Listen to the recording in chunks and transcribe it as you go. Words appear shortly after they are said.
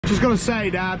Just gotta say,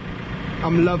 Dad,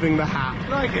 I'm loving the hat. You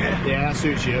like it? Yeah, that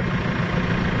suits you.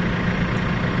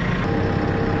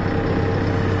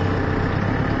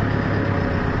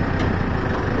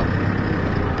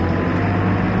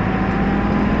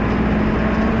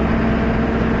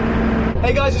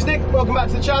 Hey guys, it's Nick. Welcome back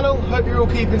to the channel. Hope you're all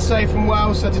keeping safe and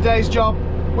well. So today's job,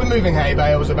 we're moving hay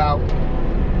bales about.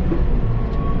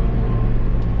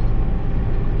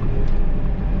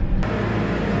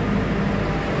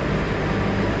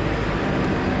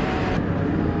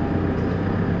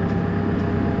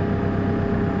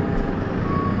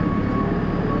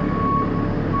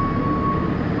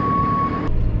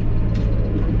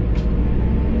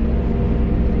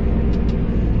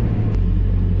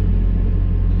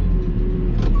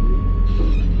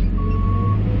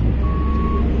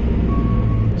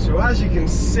 As you can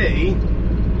see,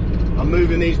 I'm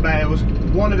moving these bales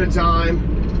one at a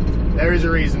time. There is a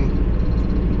reason,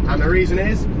 and the reason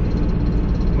is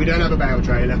we don't have a bale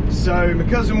trailer. So my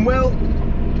cousin Will,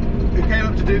 who came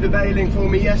up to do the baling for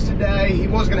me yesterday, he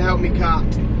was going to help me cut,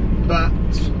 but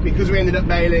because we ended up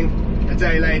baling a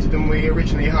day later than we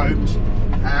originally hoped,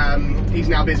 he's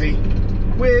now busy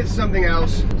with something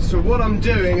else. So what I'm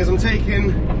doing is I'm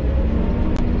taking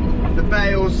the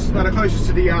bales that are closest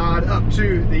to the yard up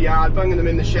to the yard, bunging them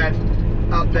in the shed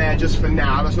up there just for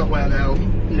now. That's not where they'll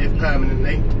live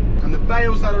permanently. And the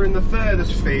bales that are in the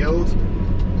furthest field,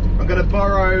 I'm going to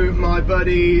borrow my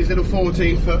buddy's little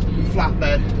 14-foot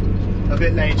flatbed a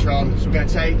bit later on. So we're going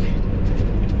to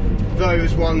take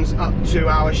those ones up to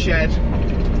our shed,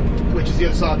 which is the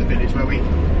other side of the village where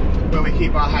we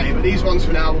keep our hay. But these ones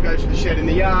for now will go to the shed in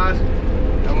the yard,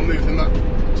 and we'll move them up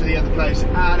to the other place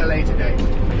at a later date.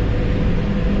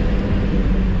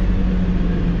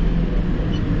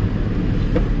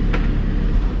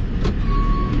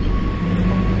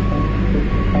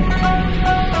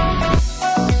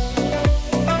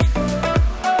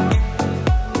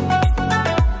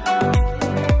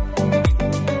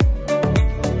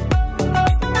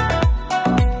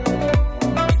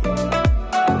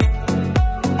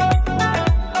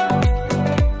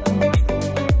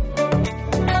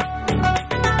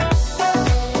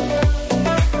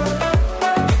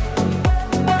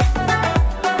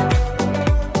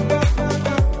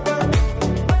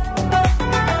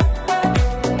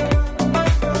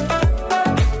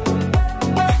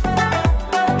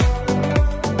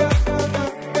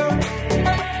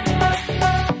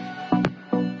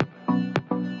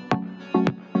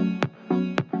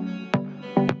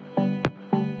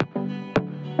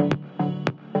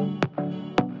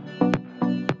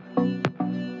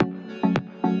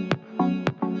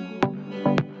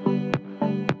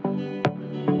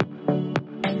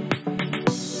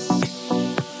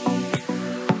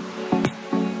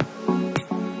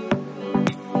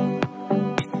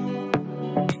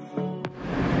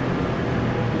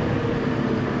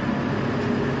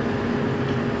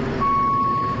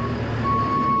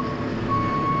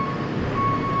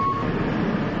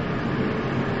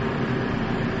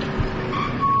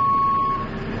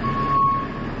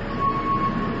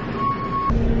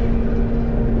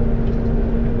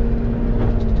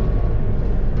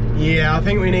 Yeah, I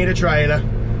think we need a trailer.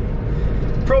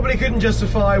 Probably couldn't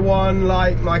justify one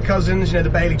like my cousin's, you know, the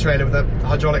Bailey trailer with the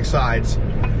hydraulic sides.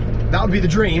 That would be the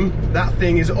dream. That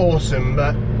thing is awesome,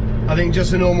 but I think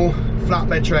just a normal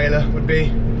flatbed trailer would be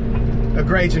a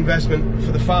great investment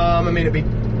for the farm. I mean, it'd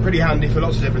be pretty handy for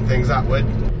lots of different things, that would.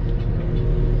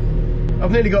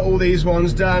 I've nearly got all these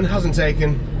ones done. Hasn't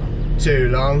taken too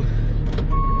long,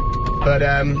 but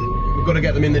we've got to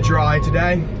get them in the dry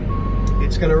today.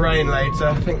 It's going to rain later.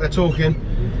 I think they're talking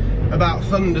about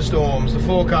thunderstorms. The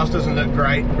forecast doesn't look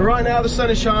great. But right now the sun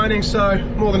is shining, so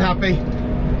more than happy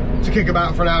to kick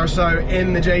about for an hour or so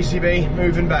in the JCB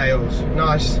moving bales.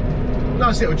 Nice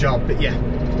little job, but yeah,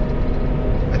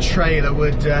 a trailer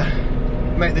would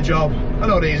make the job a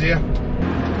lot easier.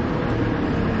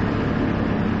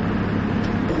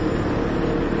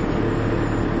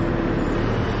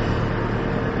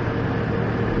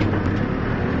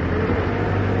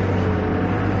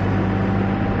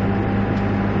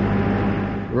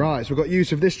 Right, so we've got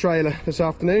use of this trailer this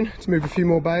afternoon to move a few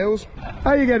more bales.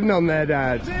 How are you getting on there,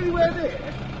 Dad? Is there anywhere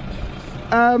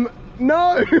there?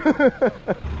 No!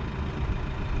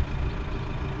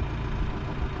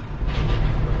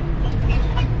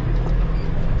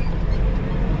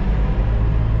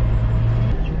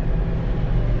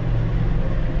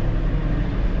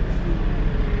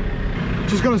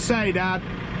 Just gotta say, Dad,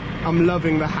 I'm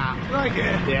loving the hat. You like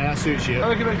it? Yeah, that suits you. I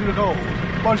think it makes me look old.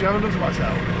 Mind you, I haven't looked at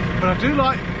myself. But I do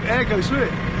like air goes through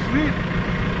it. It's really,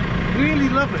 really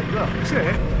lovely. Look, see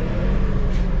it?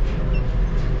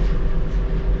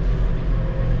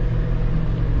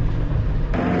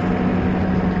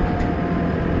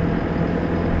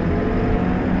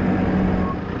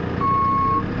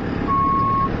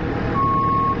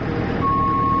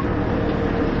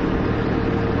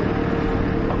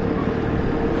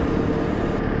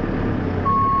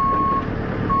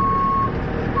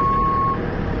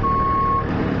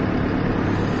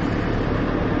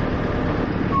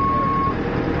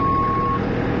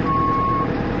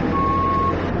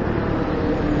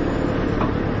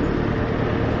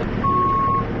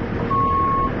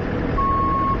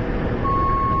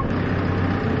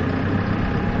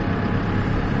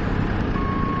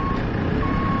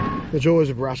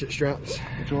 joys of ratchet straps.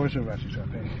 The joys of ratchet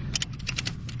strapping.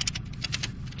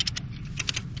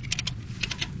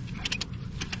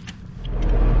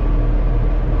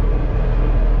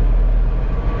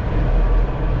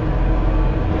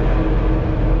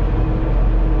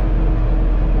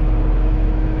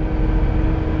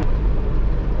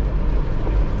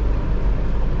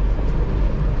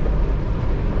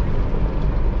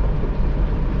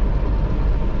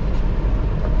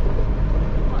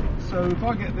 So if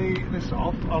I get this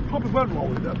off, I'll probably won't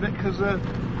roll it a bit because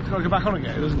it's got to go back on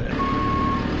again, doesn't it?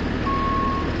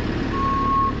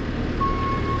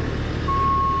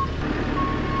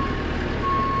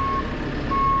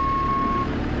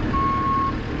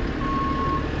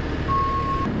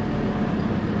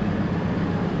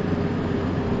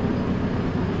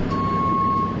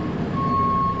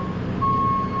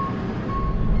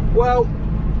 Well,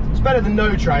 it's better than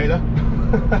no trailer.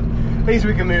 At least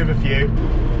we can move a few.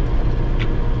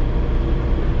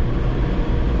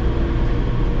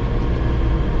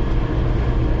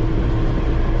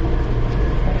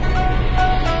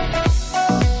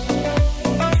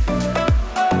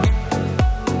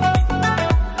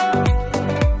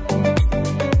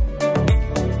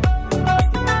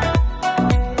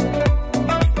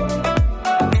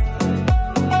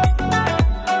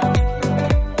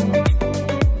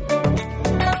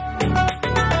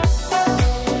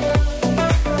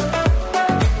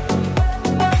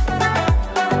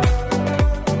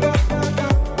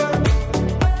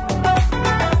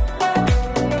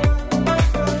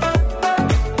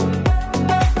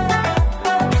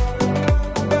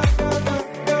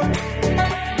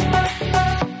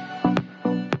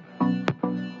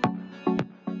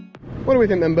 What do we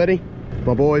think then, buddy?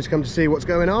 My boys come to see what's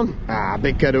going on. Ah,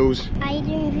 big cuddles. Are you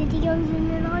doing videos in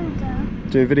the loader?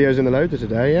 Doing videos in the loader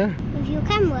today, yeah. With your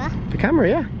camera? The camera,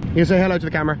 yeah. You can say hello to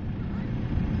the camera.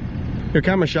 You're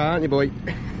camera shy, aren't you, boy?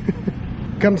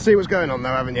 Come to see what's going on though,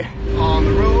 haven't you? On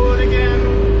the road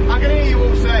again. I can hear you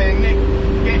all saying, Nick,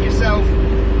 get yourself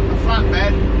a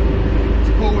flatbed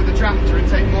to pull with the tractor and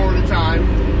take more of the time.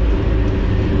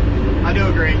 I do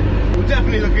agree. We'll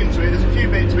definitely look into it. There's a few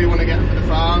bits we want to get for the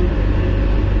farm.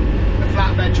 The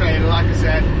flatbed trailer, like I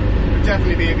said, would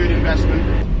definitely be a good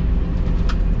investment.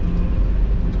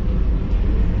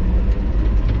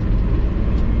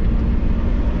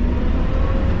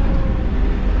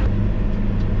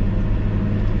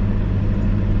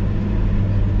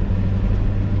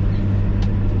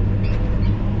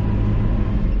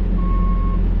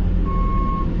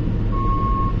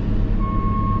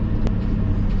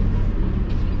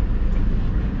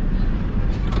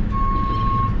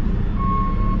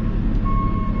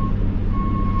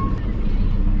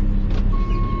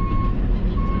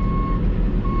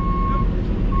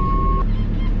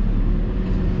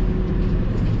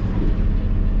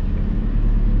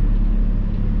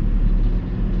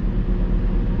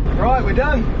 Right, we're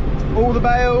done. All the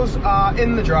bales are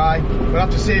in the dry. We'll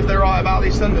have to see if they're right about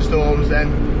these thunderstorms then.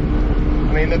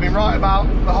 I mean, they've been right about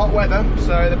the hot weather, so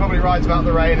they're probably right about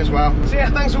the rain as well. So yeah,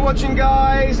 thanks for watching,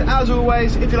 guys. As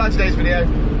always, if you liked today's video,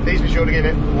 please be sure to give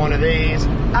it one of these.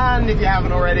 And if you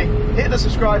haven't already, hit the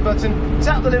subscribe button,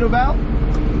 tap the little bell,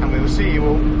 and we will see you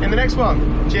all in the next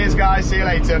one. Cheers, guys. See you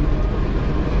later.